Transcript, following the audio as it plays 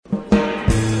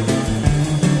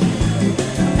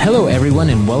Hello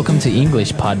everyone and welcome to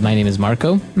English Pod. My name is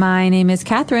Marco. My name is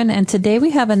Catherine, and today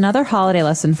we have another holiday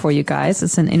lesson for you guys.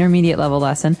 It's an intermediate level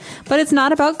lesson, but it's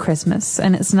not about Christmas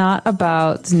and it's not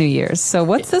about New Year's. So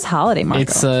what's this holiday, Marco?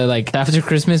 It's like after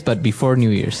Christmas but before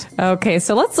New Year's. Okay,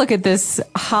 so let's look at this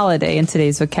holiday in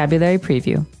today's vocabulary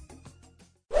preview.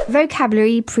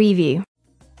 Vocabulary preview.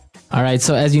 All right,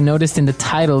 so as you noticed in the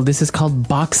title, this is called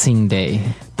Boxing Day.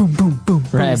 Boom, boom, boom.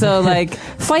 Right. So like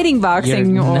fighting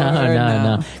boxing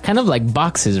No. Kind of like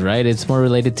boxes, right? It's more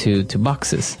related to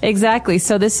boxes. Exactly.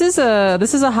 So this is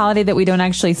a holiday that we don't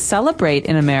actually celebrate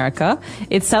in America.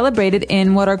 It's celebrated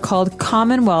in what are called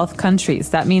Commonwealth countries.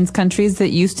 That means countries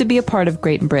that used to be a part of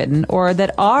Great Britain or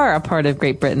that are a part of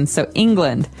Great Britain. So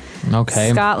England,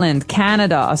 Scotland,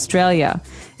 Canada, Australia.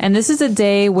 And this is a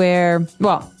day where,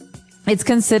 it's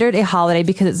considered a holiday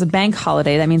because it's a bank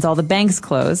holiday. That means all the banks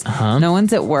close. No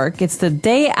one's at work. It's the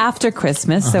day after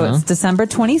Christmas, so it's December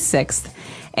 26th.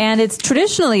 And it's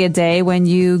traditionally a day when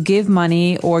you give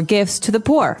money or gifts to the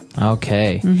poor.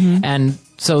 Okay. And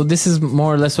so this is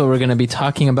more or less what we're going to be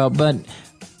talking about, but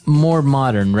more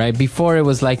modern, right? Before it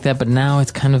was like that, but now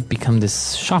it's kind of become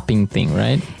this shopping thing,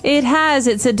 right? It has.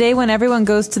 It's a day when everyone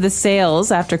goes to the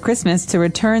sales after Christmas to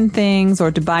return things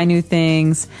or to buy new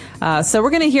things. So we're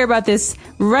going to hear about this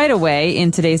right away in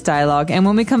today's dialogue. And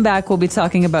when we come back, we'll be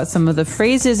talking about some of the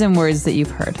phrases and words that you've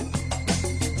heard.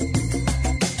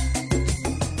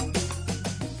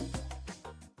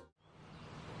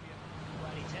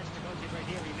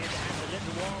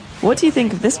 What do you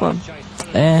think of this one?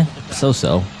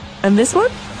 So-so. And this one?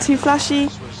 Too flashy?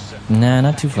 Nah,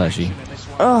 not too flashy.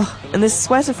 Ugh, and this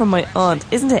sweater from my aunt,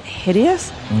 isn't it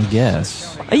hideous?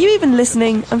 Yes. Are you even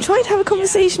listening? I'm trying to have a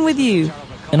conversation with you.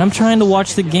 And I'm trying to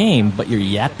watch the game, but you're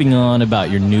yapping on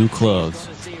about your new clothes.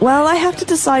 Well, I have to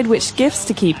decide which gifts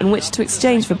to keep and which to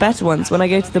exchange for better ones when I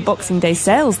go to the Boxing Day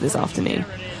sales this afternoon.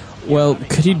 Well,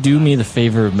 could you do me the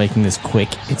favor of making this quick?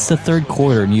 It's the third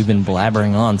quarter and you've been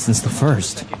blabbering on since the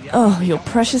first. Oh, your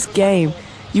precious game.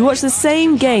 You watch the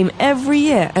same game every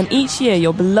year, and each year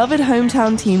your beloved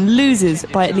hometown team loses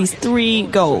by at least 3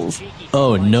 goals.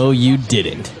 Oh, no, you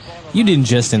didn't. You didn't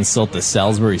just insult the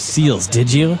Salisbury Seals,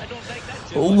 did you?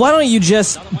 Why don't you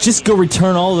just go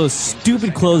return all those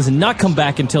stupid clothes and not come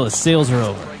back until the sales are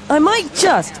over? I might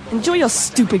just. Enjoy your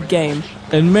stupid game.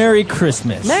 And Merry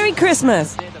Christmas. Merry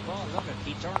Christmas!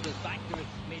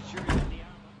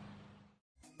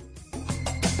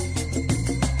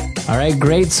 All right,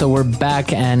 great. So we're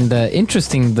back, and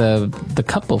interesting, the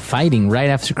couple fighting right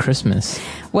after Christmas.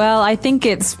 Well, I think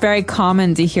it's very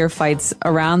common to hear fights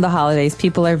around the holidays.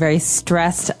 People are very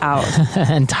stressed out.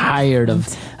 And tired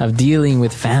of dealing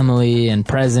with family and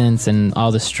presents and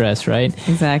all the stress, right?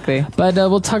 Exactly. But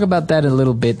we'll talk about that a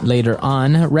little bit later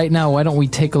on. Right now, why don't we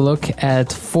take a look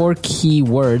at 4 key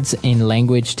words in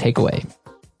Language Takeaway.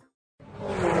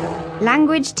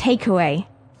 Language takeaway.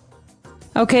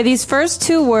 Okay, these first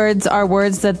 2 words are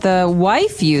words that the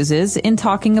wife uses in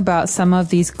talking about some of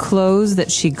these clothes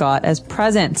that she got as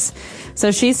presents.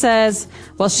 So she says,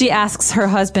 she asks her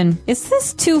husband, is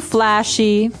this too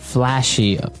flashy?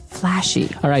 Flashy.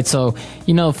 Flashy. All right, so,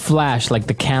 flash, like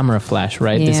the camera flash,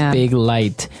 right? Yeah. This big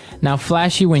light. Now,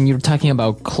 flashy, when you're talking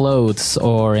about clothes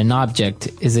or an object,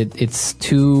 it's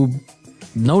too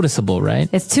noticeable, right?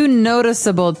 It's too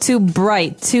noticeable, too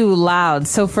bright, too loud.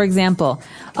 So, for example,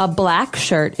 a black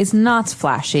shirt is not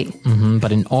flashy.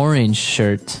 But an orange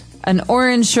shirt. An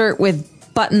orange shirt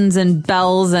with buttons and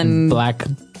bells and black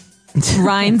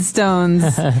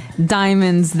rhinestones,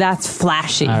 diamonds, that's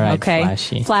flashy. All right, okay?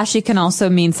 flashy. Flashy can also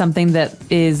mean something that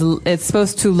it's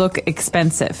supposed to look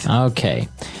expensive. Okay.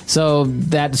 So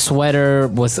that sweater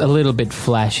was a little bit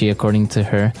flashy according to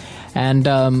her. And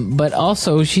but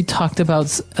also she talked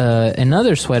about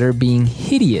another sweater being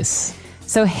hideous.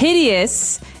 So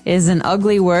hideous is an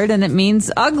ugly word and it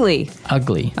means ugly.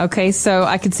 Ugly. Okay, so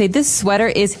I could say this sweater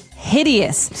is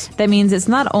hideous. That means it's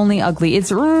not only ugly,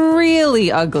 it's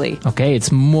really ugly. Okay,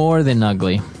 it's more than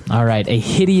ugly. All right, a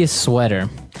hideous sweater.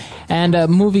 And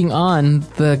moving on,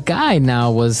 the guy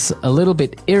now was a little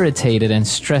bit irritated and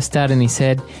stressed out, and he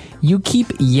said, you keep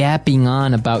yapping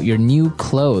on about your new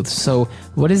clothes. So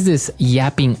what is this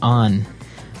yapping on?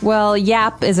 Well,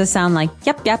 yap is a sound like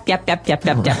yap, yap, yap, yap, yap,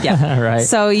 yap, yap, yap. Right.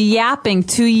 So yapping,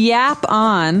 to yap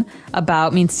on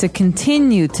about means to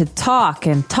continue to talk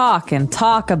and talk and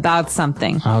talk about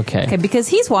something. Okay. Because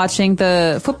he's watching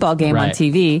the football game on Right.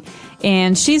 TV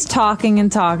and she's talking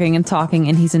and talking and talking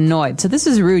and he's annoyed. So this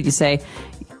is rude. You say,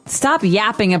 stop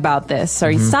yapping about this,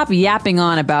 or stop yapping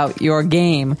on about your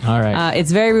game. All right.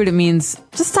 It's very rude. It means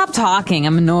just stop talking.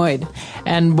 I'm annoyed.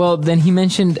 And well, then he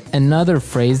mentioned another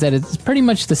phrase that is pretty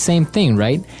much the same thing,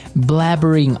 right?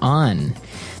 Blabbering on.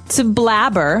 To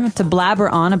blabber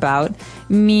on about,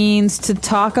 means to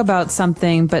talk about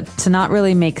something but to not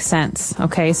really make sense.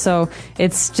 Okay, so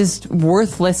it's just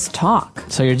worthless talk.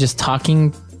 So you're just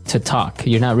talking to talk.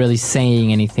 You're not really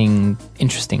saying anything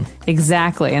interesting.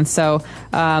 Exactly. And so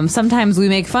sometimes we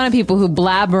make fun of people who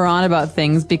blabber on about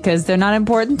things because they're not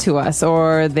important to us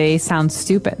or they sound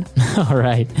stupid. All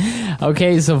right.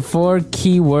 Okay, so 4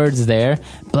 key words there.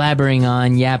 Blabbering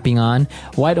on, yapping on.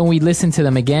 Why don't we listen to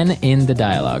them again in the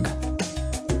dialogue?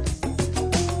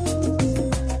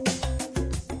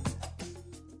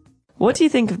 What do you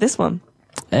think of this one?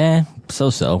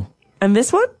 So-so. And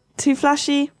this one? Too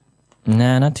flashy?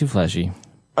 Nah, not too flashy.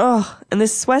 Oh, and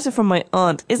this sweater from my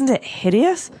aunt, isn't it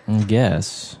hideous?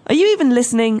 Guess. Are you even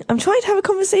listening? I'm trying to have a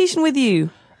conversation with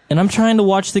you. And I'm trying to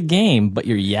watch the game, but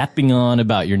you're yapping on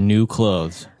about your new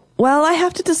clothes. Well, I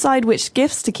have to decide which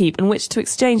gifts to keep and which to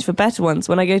exchange for better ones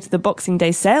when I go to the Boxing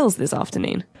Day sales this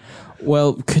afternoon.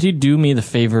 Well, could you do me the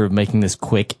favor of making this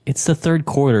quick? It's the 3rd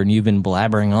quarter and you've been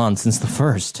blabbering on since the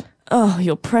 1st. Oh,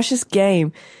 your precious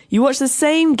game. You watch the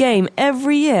same game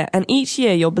every year, and each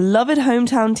year your beloved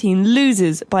hometown team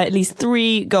loses by at least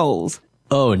 3 goals.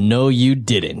 Oh, no, you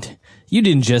didn't. You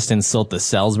didn't just insult the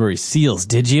Salisbury Seals,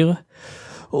 did you?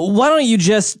 Why don't you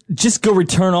just go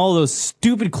return all those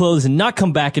stupid clothes and not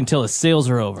come back until the sales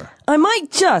are over? I might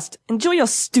just. Enjoy your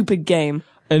stupid game.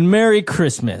 And Merry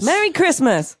Christmas. Merry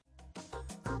Christmas!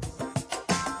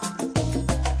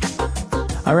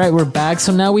 All right, we're back.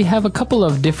 So now we have a couple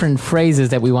of different phrases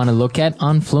that we want to look at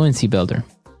on Fluency Builder.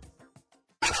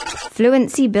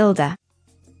 Fluency Builder.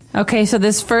 Okay, so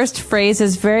this first phrase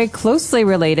is very closely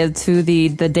related to the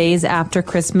days after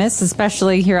Christmas,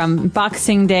 especially here on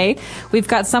Boxing Day. We've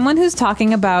got someone who's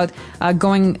talking about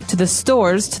going to the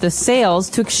stores, to the sales,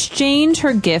 to exchange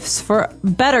her gifts for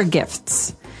better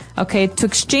gifts. Okay, to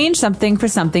exchange something for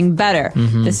something better.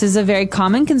 This is a very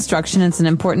common construction. It's an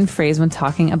important phrase when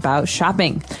talking about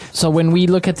shopping. So when we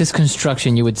look at this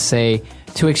construction, you would say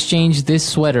to exchange this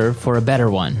sweater for a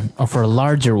better one or for a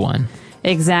larger one.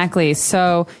 Exactly.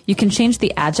 So you can change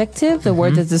the adjective, the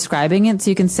word that's describing it. So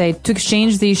you can say to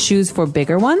exchange these shoes for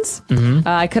bigger ones.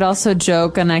 I could also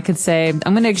joke and I could say,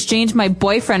 I'm going to exchange my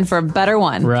boyfriend for a better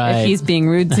one. Right. If he's being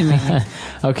rude to me.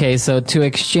 Okay, so to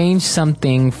exchange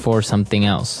something for something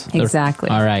else.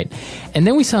 Exactly. All right. And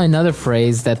then we saw another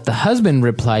phrase that the husband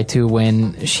replied to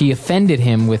when she offended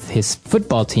him with his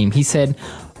football team. He said,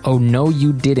 "Oh, no,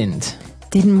 you didn't."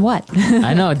 Didn't what?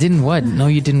 I know, didn't what? No,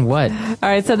 you didn't what? All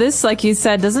right, so this, like you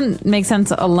said, doesn't make sense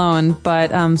alone,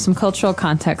 but some cultural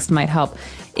context might help.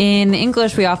 In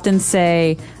English, we often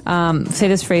say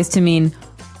this phrase to mean,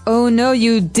 "Oh no,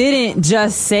 you didn't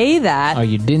just say that." Or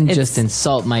you didn't just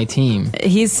insult my team.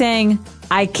 He's saying,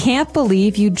 "I can't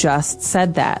believe you just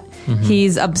said that."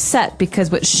 He's upset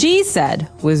because what she said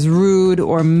was rude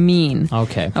or mean.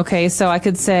 Okay. Okay, so I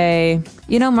could say,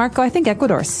 Marco, I think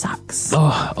Ecuador sucks.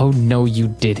 Oh no, you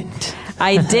didn't.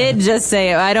 I did just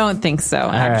say, I don't think so,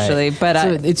 actually. Right. But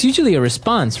so it's usually a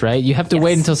response, right? You have to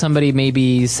wait until somebody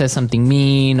maybe says something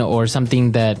mean or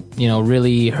something that,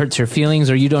 really hurts your feelings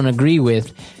or you don't agree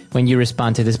with when you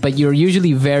respond to this. But you're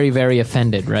usually very, very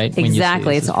offended, right?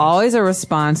 Exactly. It's always a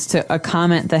response to a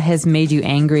comment that has made you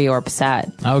angry or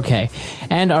upset. Okay.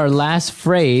 And our last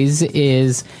phrase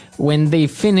is when they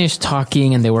finished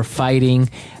talking and they were fighting,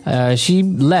 she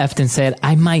left and said,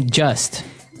 "I might just."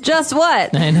 Just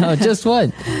what? I know, just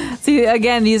what? See,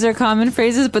 again, these are common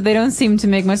phrases, but they don't seem to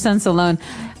make much sense alone.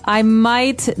 I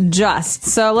might just.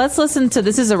 So let's listen to,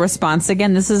 this is a response.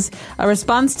 Again, this is a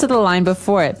response to the line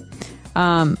before it.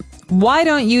 Why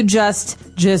don't you just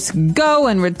go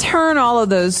and return all of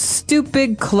those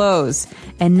stupid clothes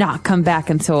and not come back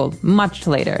until much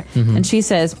later? And she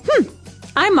says,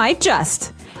 I might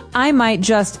just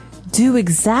do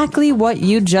exactly what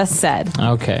you just said.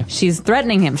 Okay. She's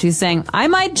threatening him. She's saying, I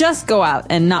might just go out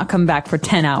and not come back for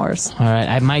 10 hours. All right.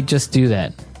 I might just do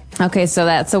that. Okay, so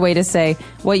that's a way to say,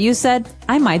 what you said,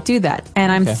 I might do that.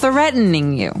 And I'm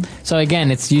threatening you. So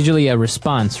again, it's usually a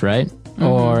response, right?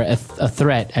 Or a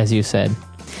threat, as you said.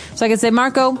 So I could say,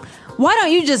 Marco, why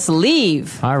don't you just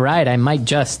leave? All right. I might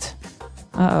just.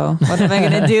 Uh-oh. What am I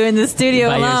going to do in the studio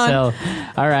By alone? yourself.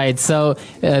 All right. So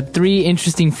 3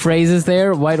 interesting phrases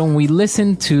there. Why don't we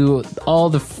listen to all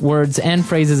the words and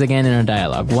phrases again in our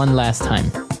dialogue one last time?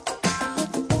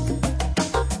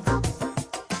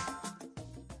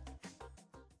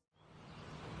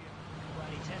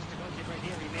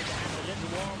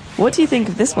 What do you think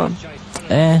of this one?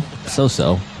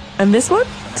 So-so. And this one?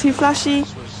 Too flashy?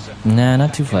 Nah,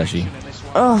 not too flashy.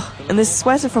 Oh, and this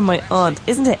sweater from my aunt,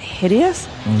 isn't it hideous?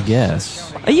 I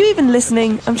guess. Are you even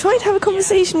listening? I'm trying to have a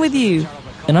conversation with you.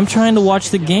 And I'm trying to watch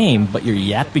the game, but you're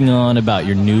yapping on about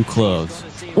your new clothes.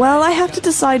 Well, I have to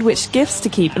decide which gifts to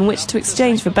keep and which to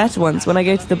exchange for better ones when I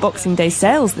go to the Boxing Day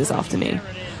sales this afternoon.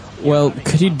 Well,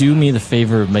 could you do me the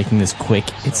favor of making this quick?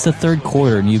 It's the third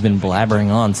quarter and you've been blabbering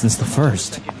on since the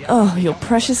first. Oh, your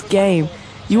precious game.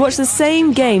 You watch the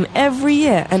same game every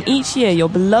year, and each year your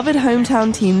beloved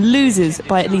hometown team loses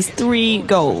by at least 3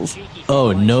 goals.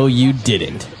 Oh, no, you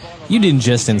didn't. You didn't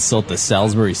just insult the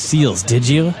Salisbury Seals, did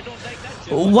you?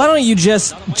 Why don't you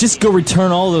just go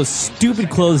return all those stupid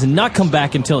clothes and not come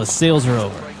back until the sales are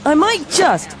over? I might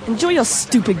just. Enjoy your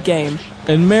stupid game.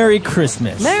 And Merry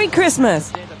Christmas. Merry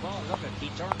Christmas!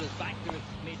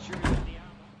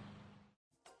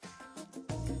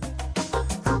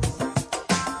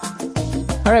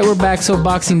 All right, we're back. So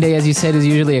Boxing Day, as you said, is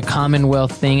usually a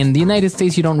Commonwealth thing. In the United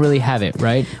States, you don't really have it,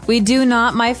 right? We do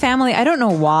not. My family, I don't know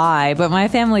why, but my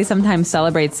family sometimes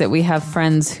celebrates it. We have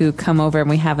friends who come over and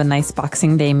we have a nice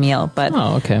Boxing Day meal. But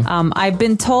Oh, okay. I've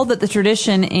been told that the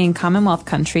tradition in Commonwealth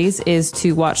countries is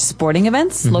to watch sporting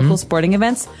events, local sporting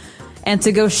events, and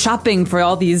to go shopping for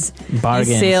all these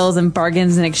Bargains. sales and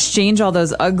bargains and exchange all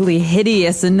those ugly,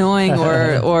 hideous, annoying,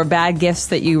 or bad gifts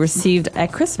that you received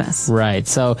at Christmas. Right.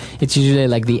 So it's usually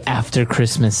like the after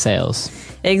Christmas sales.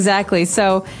 Exactly.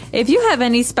 So if you have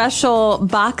any special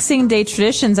Boxing Day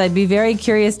traditions, I'd be very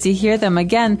curious to hear them.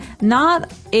 Again,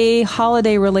 not a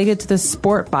holiday related to the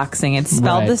sport boxing. It's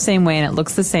spelled Right. the same way and it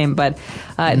looks the same, but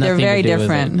they're Nothing very to do with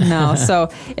different. it. No. So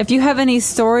if you have any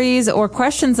stories or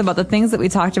questions about the things that we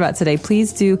talked about today,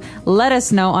 please do let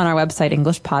us know on our website,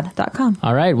 EnglishPod.com.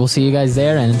 All right. We'll see you guys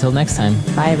there. And until next time.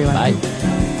 Bye, everyone.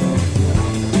 Bye.